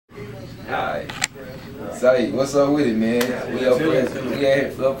Alright. Say, what's up with it, man? We up here at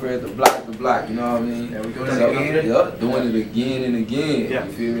the block, you know what I mean? Yeah, we doing it again? Yup, doing it again and again. Yeah.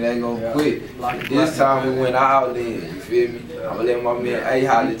 You feel me? They ain't gonna quit. This time we went all in, you feel me? I'ma let my man A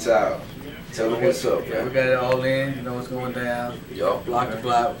holler at y'all. Tell them what's up, man. We got it all in, you know what's going down. Yup. Block to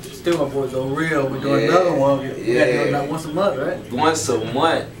block. Still my boy Zoreal. We're doing another one. We gotta do it like once a month, right? Once a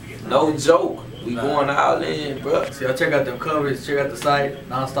month. No joke. We going all in, bro. So y'all check out them covers, check out the site,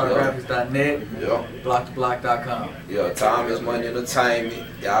 nonstargraphics.net, blocktoblock.com. Yeah, Time is Money Entertainment.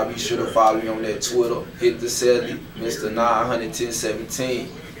 Y'all be sure to follow me on that Twitter. Hit the celly, Mr.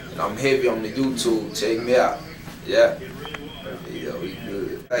 91017. And I'm heavy on the YouTube. Check me out. Yeah. Yeah, we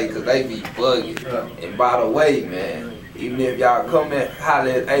good. Hey, cause they be bugging. And by the way, man, even if y'all come and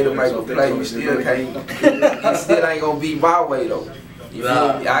holler at A to make a play, you still can't. It still ain't gonna be my way though. You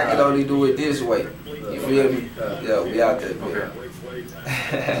feel me? I can only do it this way. You feel me? Yeah, we out there, man.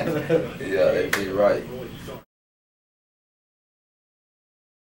 Yeah, that be right.